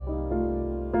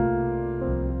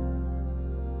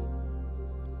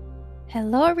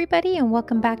Hello, everybody, and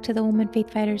welcome back to the Woman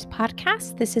Faith Fighters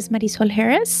podcast. This is Marisol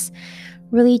Harris.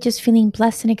 Really just feeling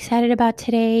blessed and excited about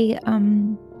today.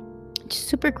 Just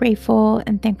super grateful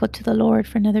and thankful to the Lord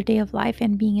for another day of life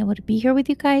and being able to be here with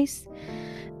you guys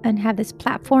and have this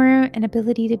platform and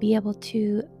ability to be able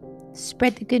to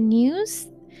spread the good news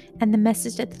and the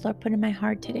message that the Lord put in my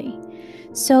heart today.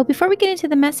 So before we get into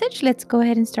the message, let's go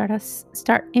ahead and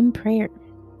start in prayer.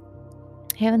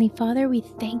 Heavenly Father, we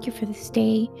thank you for this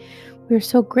day. We are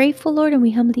so grateful, Lord, and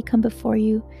we humbly come before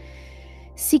you,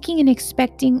 seeking and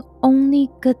expecting only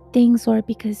good things, Lord,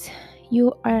 because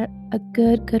you are a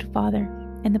good Father.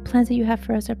 And the plans that you have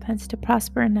for us are plans to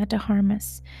prosper and not to harm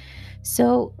us.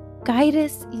 So guide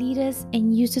us, lead us,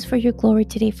 and use us for your glory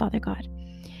today, Father God.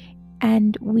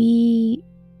 And we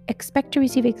expect to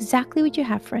receive exactly what you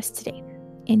have for us today.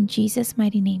 In Jesus'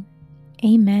 mighty name,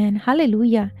 amen.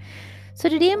 Hallelujah. So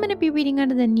today I'm going to be reading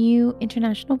out of the New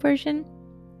International Version.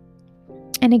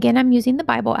 And again, I'm using the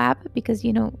Bible app because,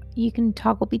 you can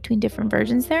toggle between different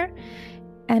versions there.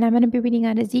 And I'm going to be reading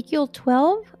out Ezekiel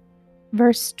 12,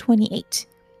 verse 28.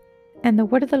 And the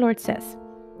word of the Lord says,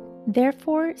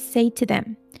 "Therefore say to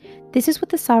them, this is what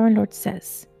the sovereign Lord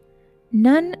says.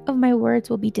 None of my words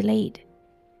will be delayed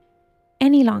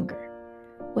any longer.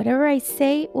 Whatever I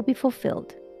say will be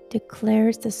fulfilled,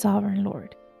 declares the sovereign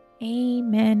Lord."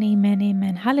 Amen, amen,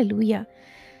 amen. Hallelujah.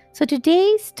 So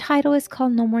today's title is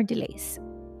called No More Delays.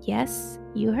 Yes,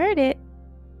 you heard it.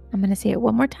 I'm going to say it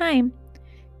one more time.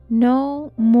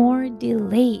 No more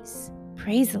delays.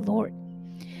 Praise the Lord.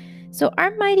 So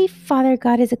our mighty Father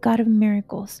God is a God of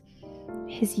miracles.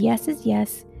 His yes is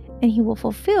yes, and he will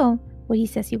fulfill what he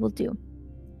says he will do.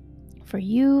 For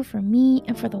you, for me,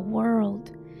 and for the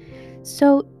world.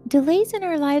 So delays in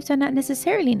our lives are not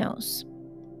necessarily no's.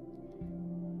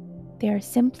 They are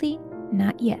simply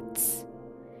not yets.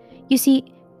 You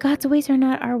see, God's ways are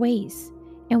not our ways,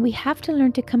 and we have to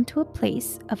learn to come to a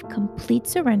place of complete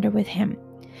surrender with him,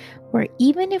 where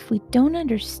even if we don't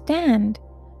understand,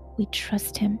 we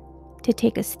trust him to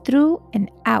take us through and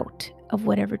out of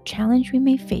whatever challenge we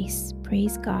may face.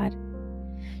 Praise God.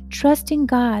 Trust in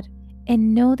God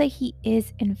and know that he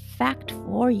is in fact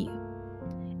for you,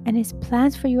 and his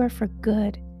plans for you are for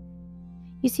good.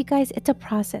 You see, guys, it's a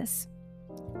process.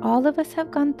 All of us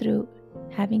have gone through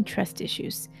having trust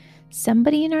issues.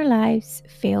 Somebody in our lives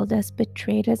failed us,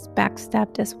 betrayed us,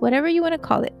 backstabbed us, whatever you want to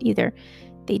call it. Either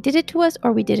they did it to us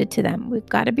or we did it to them. We've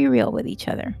got to be real with each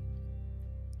other.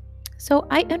 So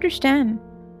I understand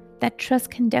that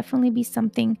trust can definitely be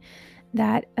something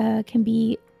that can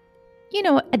be,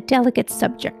 a delicate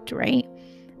subject, right?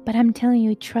 But I'm telling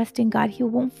you, trust in God. He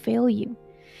won't fail you.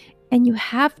 And you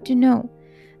have to know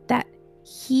that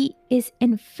he is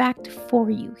in fact for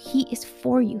you. He is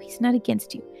for you. He's not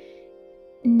against you.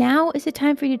 Now is the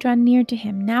time for you to draw near to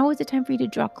him. Now is the time for you to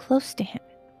draw close to him,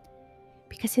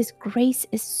 because his grace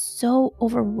is so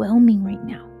overwhelming right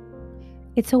now.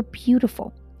 It's so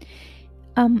beautiful.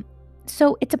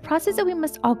 So it's a process that we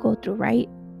must all go through, right?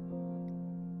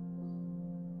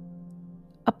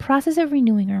 A process of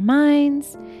renewing our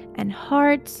minds and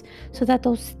hearts so that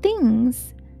those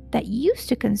things that used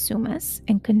to consume us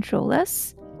and control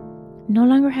us no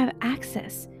longer have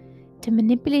access to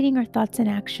manipulating our thoughts and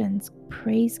actions.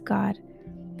 Praise God.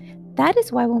 That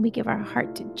is why when we give our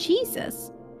heart to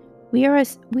Jesus, we are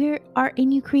a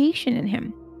new creation in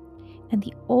him. And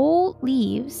the old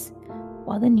leaves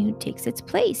while the new takes its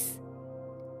place.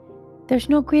 There's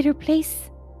no greater place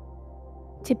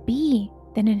to be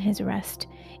than in his rest,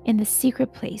 in the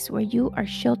secret place where you are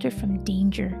sheltered from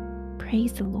danger.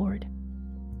 Praise the Lord.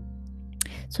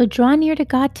 So draw near to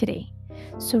God today.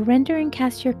 Surrender and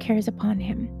cast your cares upon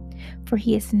him, for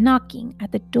he is knocking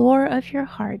at the door of your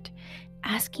heart,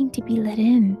 asking to be let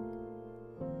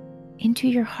into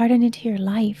your heart and into your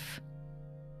life.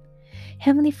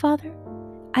 Heavenly Father,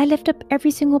 I lift up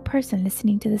every single person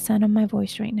listening to the sound of my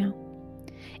voice right now.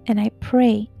 And I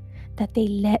pray that they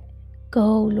let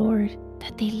go, Lord,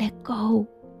 that they let go.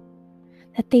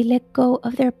 That they let go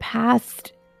of their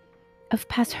past, of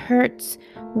past hurts,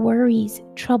 worries,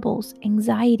 troubles,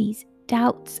 anxieties,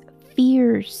 doubts,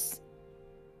 fears,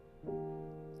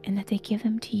 and that they give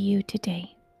them to you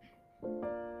today.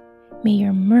 May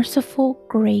your merciful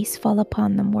grace fall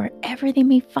upon them wherever they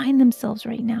may find themselves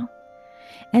right now.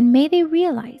 And may they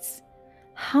realize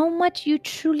how much you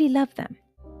truly love them,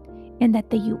 and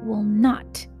that you will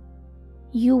not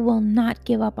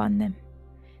give up on them,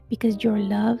 because your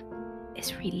love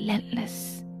is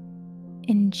relentless.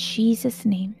 In Jesus'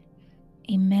 name,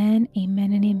 amen,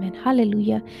 amen, and amen.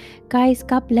 Hallelujah. Guys,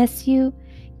 God bless you.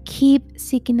 Keep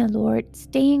seeking the Lord.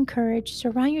 Stay encouraged.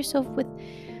 Surround yourself with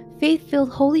faith-filled,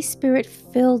 Holy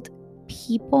Spirit-filled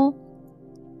people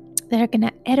that are going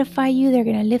to edify you, they're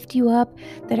going to lift you up,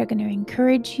 that are going to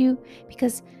encourage you,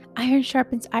 because iron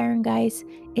sharpens iron, guys.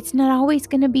 It's not always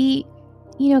going to be,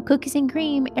 cookies and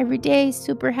cream every day,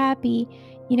 super happy.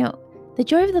 The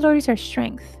joy of the Lord is our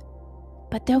strength,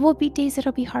 but there will be days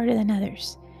that'll be harder than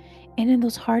others. And in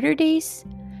those harder days,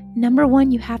 number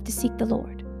one, you have to seek the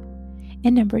Lord.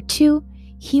 And number two,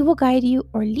 He will guide you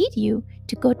or lead you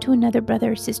to go to another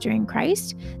brother or sister in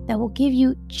Christ that will give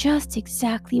you just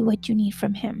exactly what you need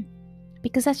from Him.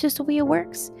 Because that's just the way it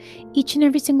works. Each and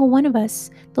every single one of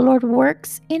us, the Lord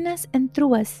works in us and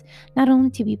through us, not only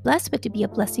to be blessed, but to be a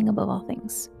blessing above all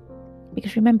things.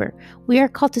 Because remember, we are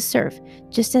called to serve.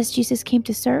 Just as Jesus came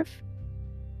to serve,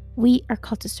 we are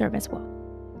called to serve as well.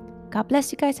 God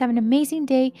bless you guys. Have an amazing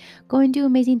day. Go and do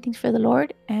amazing things for the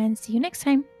Lord, and see you next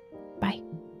time.